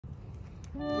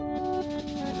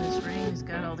This rain's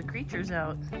got all the creatures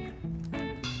out. Hey,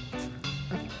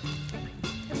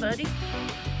 buddy.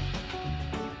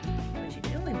 What you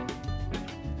doing?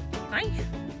 Hi.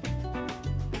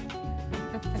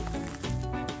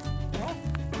 Well,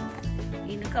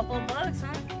 eating a couple of bugs,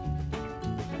 huh?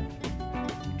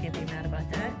 Can't be mad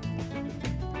about that.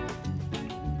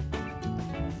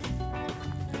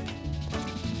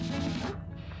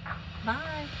 Bye.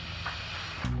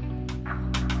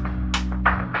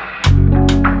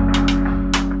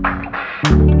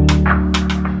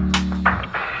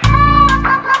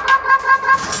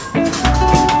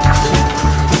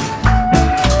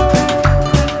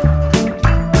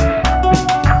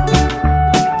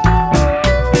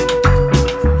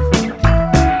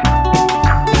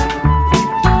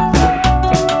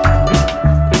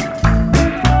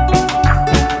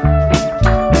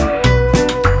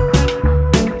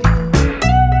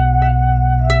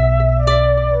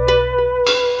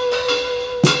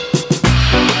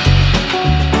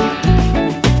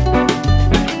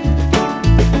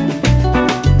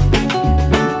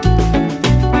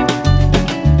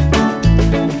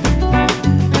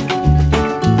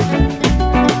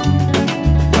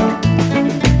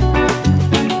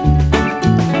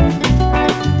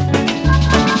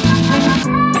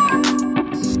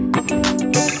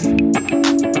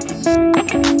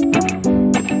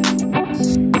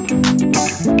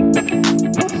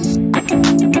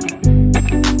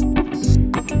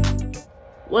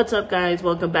 What's up, guys?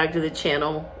 Welcome back to the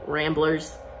channel,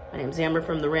 Ramblers. My name's Amber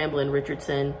from the Ramblin'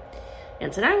 Richardson,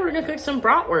 and tonight we're gonna cook some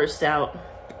bratwurst out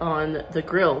on the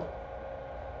grill.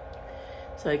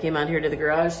 So I came out here to the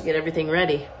garage to get everything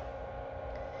ready.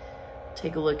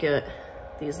 Take a look at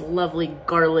these lovely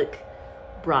garlic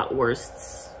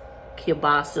bratwursts,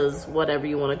 kielbasa's, whatever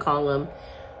you want to call them.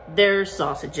 They're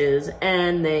sausages,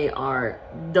 and they are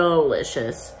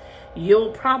delicious.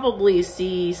 You'll probably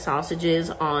see sausages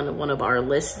on one of our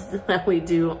lists that we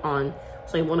do on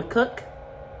So You Want to Cook,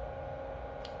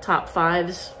 top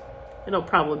fives. It'll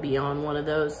probably be on one of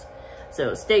those.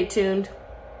 So stay tuned.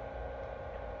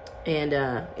 And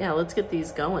yeah, let's get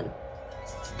these going.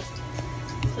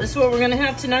 This is what we're gonna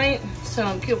have tonight.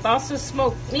 Some kielbasa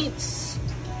smoked meats.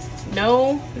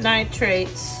 No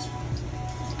nitrates.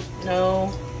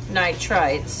 No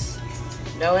nitrites.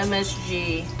 No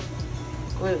MSG.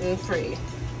 Gluten-free.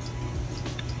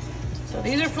 So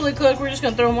these are fully cooked. We're just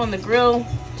gonna throw them on the grill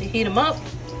to heat them up.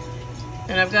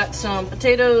 And I've got some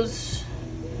potatoes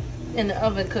in the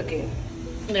oven cooking.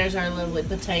 There's our lovely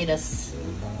potatoes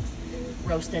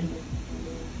roasted.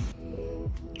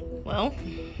 Well,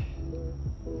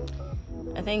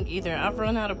 I think either I've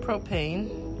run out of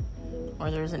propane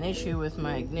or there's an issue with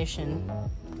my ignition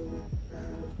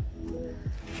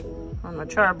on my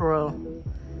Charbroil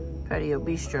Patio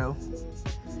Bistro.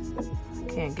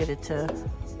 Can't get it to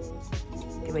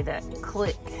give me that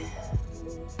click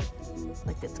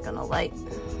like it's gonna light.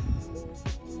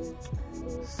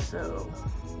 So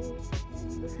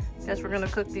guess we're gonna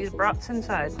cook these brats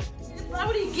inside.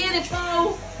 Bodie, get it,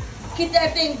 Bo! Get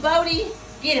that thing, Bodie!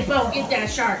 Get it, Bo! Get that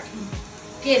shark!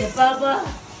 Get it, Bubba!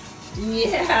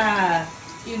 Yeah!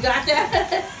 You got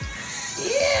that?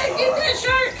 Yeah! Get that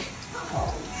shark!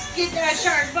 Get that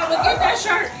shark, Bubba! Get that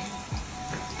shark!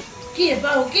 Get it,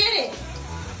 Bo! Get it!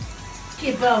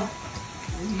 Get it, Bo!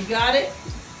 You got it?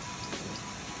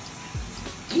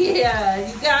 Yeah!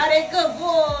 You got it? Good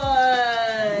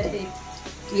boy!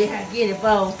 Yeah! Get it,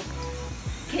 Bo!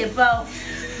 Get it, Bo!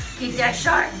 Get that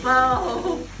shark,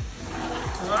 Bo!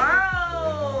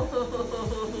 Oh!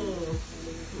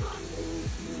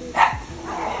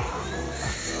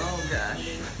 Oh gosh!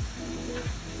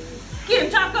 Get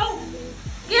him, Taco!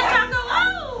 Get him, Taco! Oh!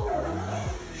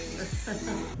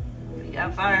 We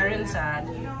got fire inside.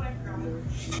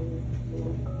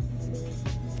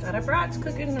 Got our brats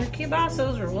cooking, or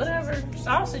kielbasa's, or whatever,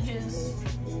 sausages.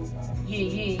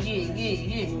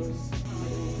 Yeah.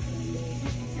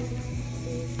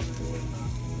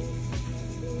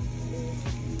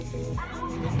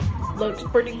 Looks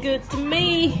pretty good to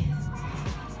me.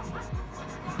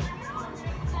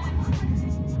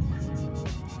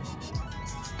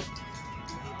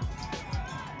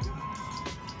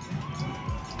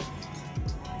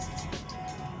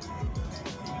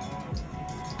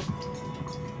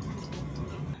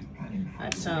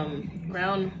 Got some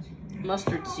ground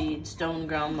mustard seed, stone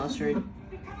ground mustard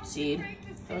seed.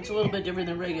 So it's a little bit different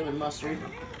than regular mustard.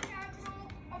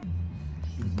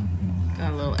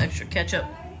 Got a little extra ketchup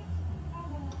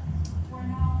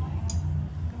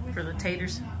for the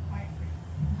taters.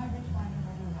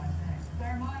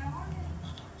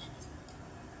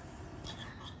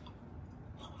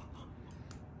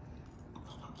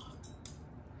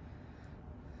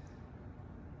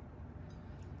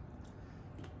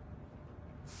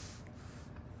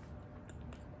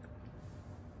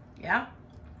 Yeah?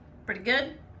 Pretty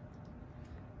good?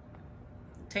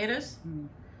 Potatoes?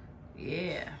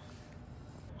 Yeah.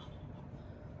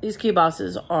 These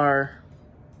kielbases are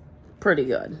pretty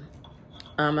good.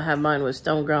 I have mine with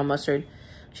stone ground mustard.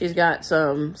 She's got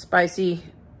some spicy,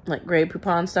 like Grey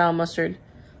Poupon style mustard.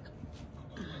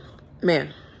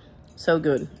 Man, so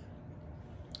good.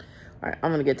 All right,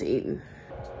 I'm gonna get to eating.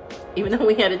 Even though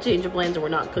we had a change of plans and we're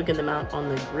not cooking them out on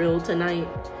the grill tonight,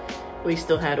 we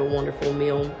still had a wonderful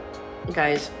meal.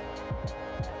 Guys,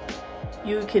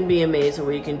 you can be amazed at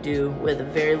what you can do with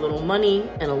very little money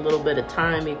and a little bit of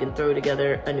time. You can throw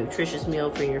together a nutritious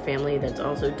meal for your family that's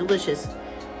also delicious,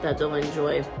 that they'll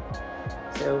enjoy.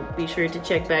 So be sure to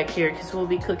check back here because we'll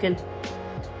be cooking.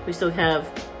 We still have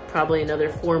probably another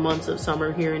 4 months of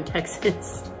summer here in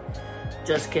Texas.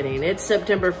 Just kidding. It's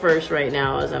September 1st right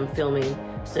now as I'm filming.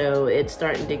 So it's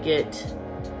starting to get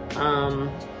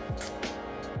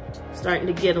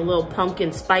a little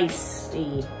pumpkin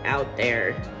spicy out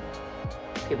there.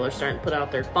 People are starting to put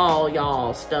out their fall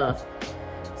y'all stuff.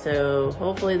 So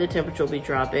hopefully the temperature will be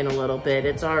dropping a little bit.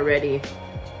 It's already,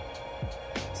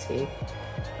 let's see.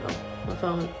 Oh, my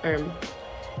phone, or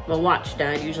my watch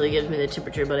died. Usually gives me the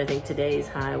temperature, but I think today's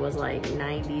high was like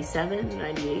 97,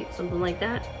 98, something like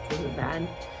that. It wasn't bad.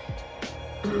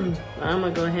 I'm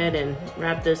gonna go ahead and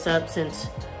wrap this up since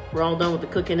we're all done with the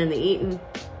cooking and the eating.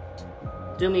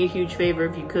 Do me a huge favor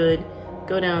if you could.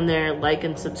 Go down there, like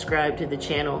and subscribe to the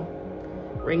channel.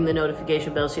 Ring the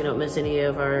notification bell so you don't miss any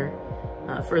of our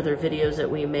further videos that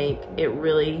we make. It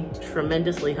really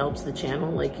tremendously helps the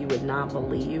channel like you would not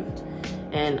believe.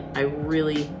 And I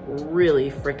really,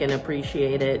 really freaking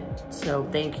appreciate it. So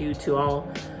thank you to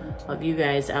all of you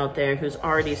guys out there who's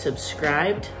already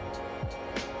subscribed.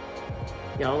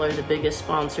 Y'all are the biggest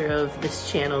sponsor of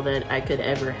this channel that I could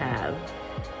ever have.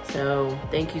 So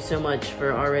thank you so much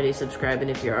for already subscribing.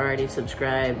 If you're already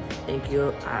subscribed, thank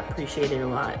you. I appreciate it a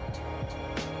lot.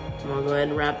 I'm gonna go ahead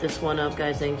and wrap this one up,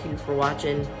 guys. Thank you for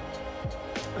watching.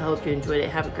 I hope you enjoyed it.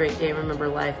 Have a great day. Remember,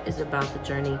 life is about the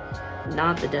journey,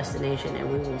 not the destination.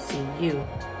 And we will see you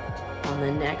on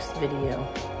the next video.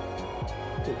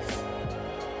 Peace.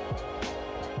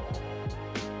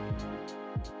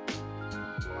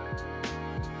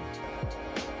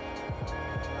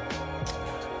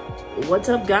 What's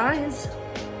up, guys?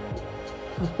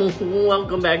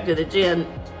 Welcome back to the gym.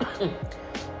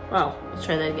 Wow, let's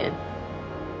try that again.